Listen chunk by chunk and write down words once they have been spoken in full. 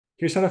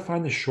Here's how to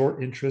find the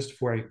short interest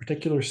for a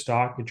particular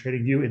stock in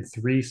TradingView in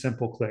 3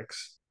 simple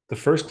clicks. The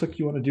first click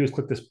you want to do is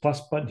click this plus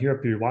button here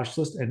up to your watch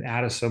list and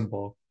add a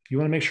symbol. You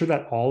want to make sure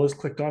that all is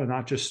clicked on and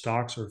not just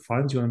stocks or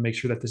funds. You want to make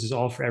sure that this is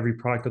all for every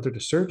product out there to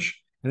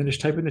search. And then just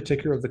type in the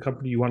ticker of the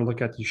company you want to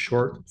look at the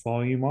short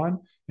volume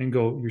on and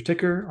go your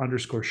ticker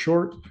underscore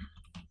short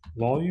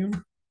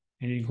volume.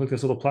 And you can click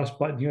this little plus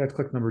button here. That's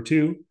click number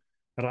 2.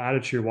 That'll add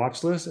it to your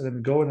watch list, and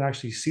then go and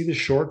actually see the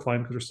short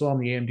volume because we're still on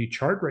the AMD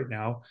chart right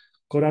now.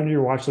 Go down to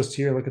your watch list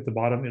here, look at the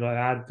bottom, it'll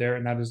add there,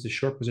 and that is the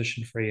short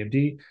position for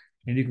AMD.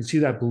 And you can see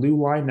that blue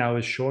line now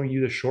is showing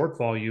you the short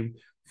volume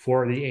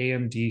for the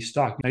AMD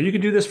stock. Now you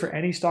can do this for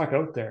any stock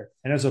out there.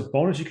 And as a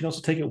bonus, you can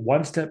also take it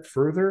one step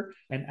further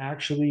and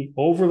actually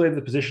overlay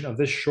the position of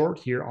this short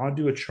here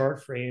onto a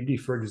chart for AMD.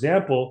 For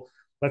example,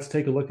 let's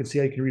take a look and see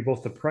how you can read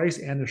both the price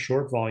and the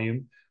short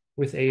volume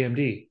with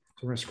AMD.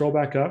 So we're going to scroll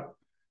back up,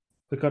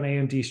 click on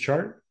AMD's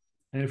chart.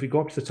 And if we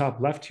go up to the top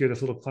left here,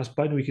 this little plus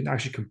button, we can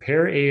actually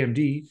compare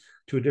AMD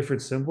to a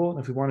different symbol. And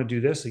if we want to do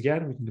this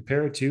again, we can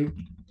compare it to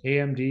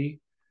AMD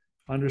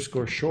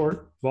underscore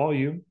short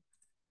volume.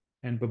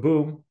 And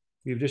boom,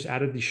 we've just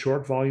added the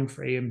short volume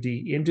for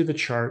AMD into the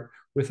chart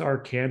with our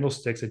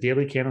candlesticks, a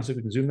daily candlestick.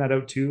 We can zoom that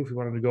out too if we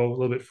wanted to go a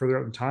little bit further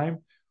out in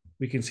time.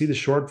 We can see the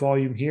short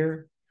volume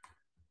here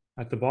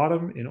at the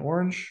bottom in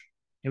orange.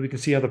 And we can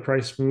see how the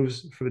price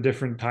moves for the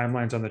different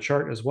timelines on the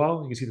chart as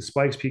well. You can see the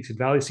spikes, peaks, and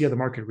valleys, see how the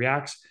market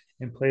reacts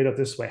and play it out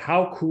this way.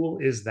 How cool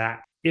is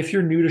that? If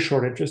you're new to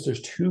short interest,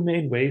 there's 2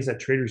 main ways that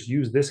traders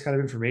use this kind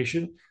of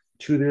information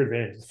to their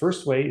advantage. The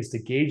first way is to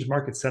gauge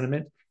market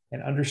sentiment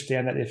and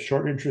understand that if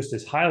short interest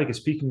is high, like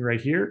it's peaking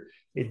right here,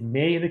 it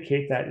may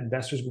indicate that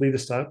investors believe the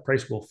stock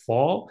price will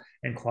fall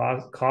and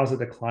cause a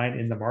decline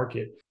in the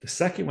market. The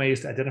second way is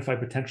to identify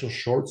potential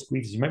short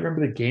squeezes. You might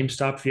remember the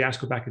GameStop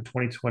fiasco back in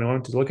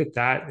 2021. To look at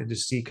that and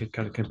just see,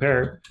 kind of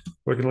compare,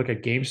 we're going to look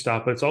at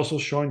GameStop, but it's also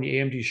showing the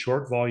AMD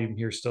short volume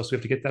here still. So we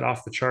have to get that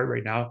off the chart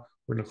right now.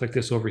 We're going to click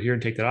this over here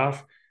and take that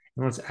off.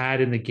 And let's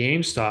add in the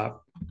GameStop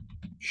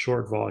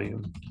short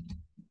volume.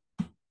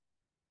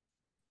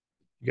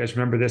 You guys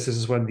remember this? This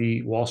is when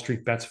the Wall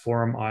Street Bets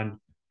forum on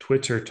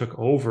Twitter took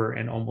over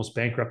and almost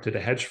bankrupted a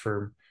hedge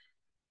firm.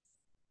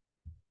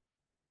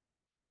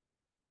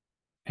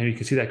 And you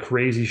can see that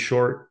crazy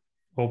short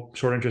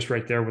interest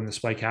right there when the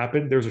spike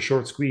happened. There's a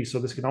short squeeze. So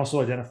this can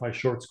also identify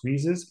short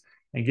squeezes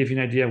and give you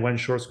an idea when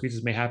short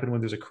squeezes may happen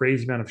when there's a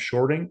crazy amount of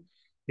shorting.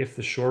 If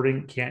the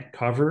shorting can't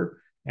cover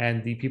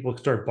and the people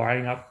start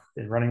buying up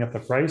and running up the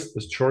price,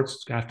 the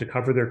shorts have to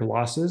cover their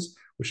losses,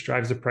 which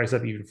drives the price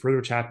up even further,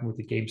 which happened with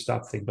the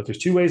GameStop thing. But there's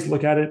 2 ways to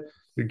look at it.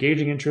 You're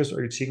gauging interest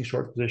or you're seeing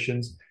short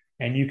positions.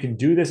 And you can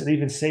do this and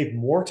even save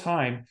more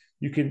time.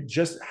 You can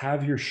just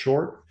have your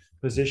short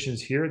positions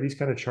here, these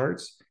kind of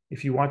charts.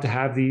 If you want to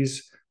have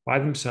these by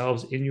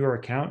themselves in your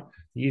account,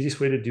 the easiest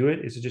way to do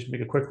it is to just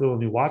make a quick little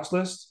new watch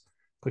list.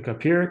 Click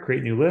up here,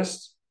 create new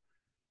list.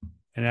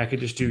 And I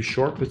could just do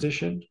short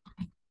position.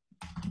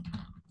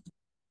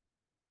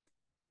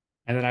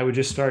 And then I would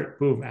just start,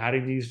 boom,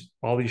 adding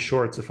all these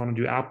shorts. If I want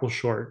to do Apple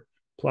short,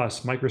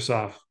 plus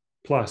Microsoft,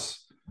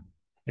 plus,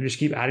 and just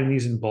keep adding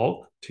these in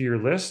bulk to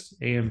your list,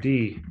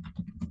 AMD,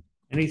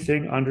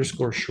 anything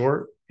underscore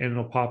short, and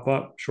it'll pop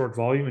up short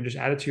volume and just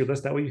add it to your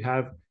list. That way you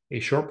have a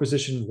short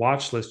position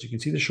watch list. You can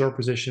see the short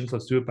positions.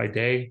 Let's do it by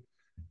day.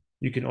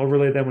 You can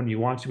overlay them when you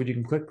want to, but you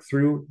can click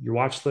through your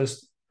watch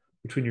list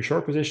between your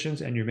short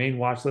positions and your main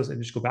watch list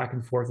and just go back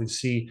and forth and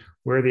see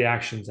where the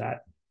action's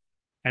at.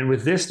 And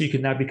with this, you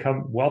can now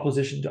become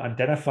well-positioned to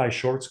identify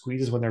short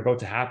squeezes when they're about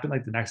to happen,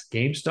 like the next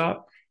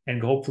GameStop, and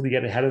hopefully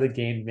get ahead of the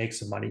game and make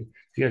some money.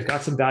 If you guys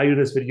got some value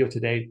to this video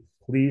today,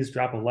 please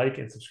drop a like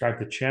and subscribe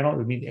to the channel. It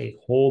would mean a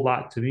whole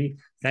lot to me.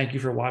 Thank you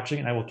for watching,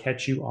 and I will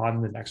catch you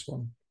on the next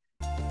one.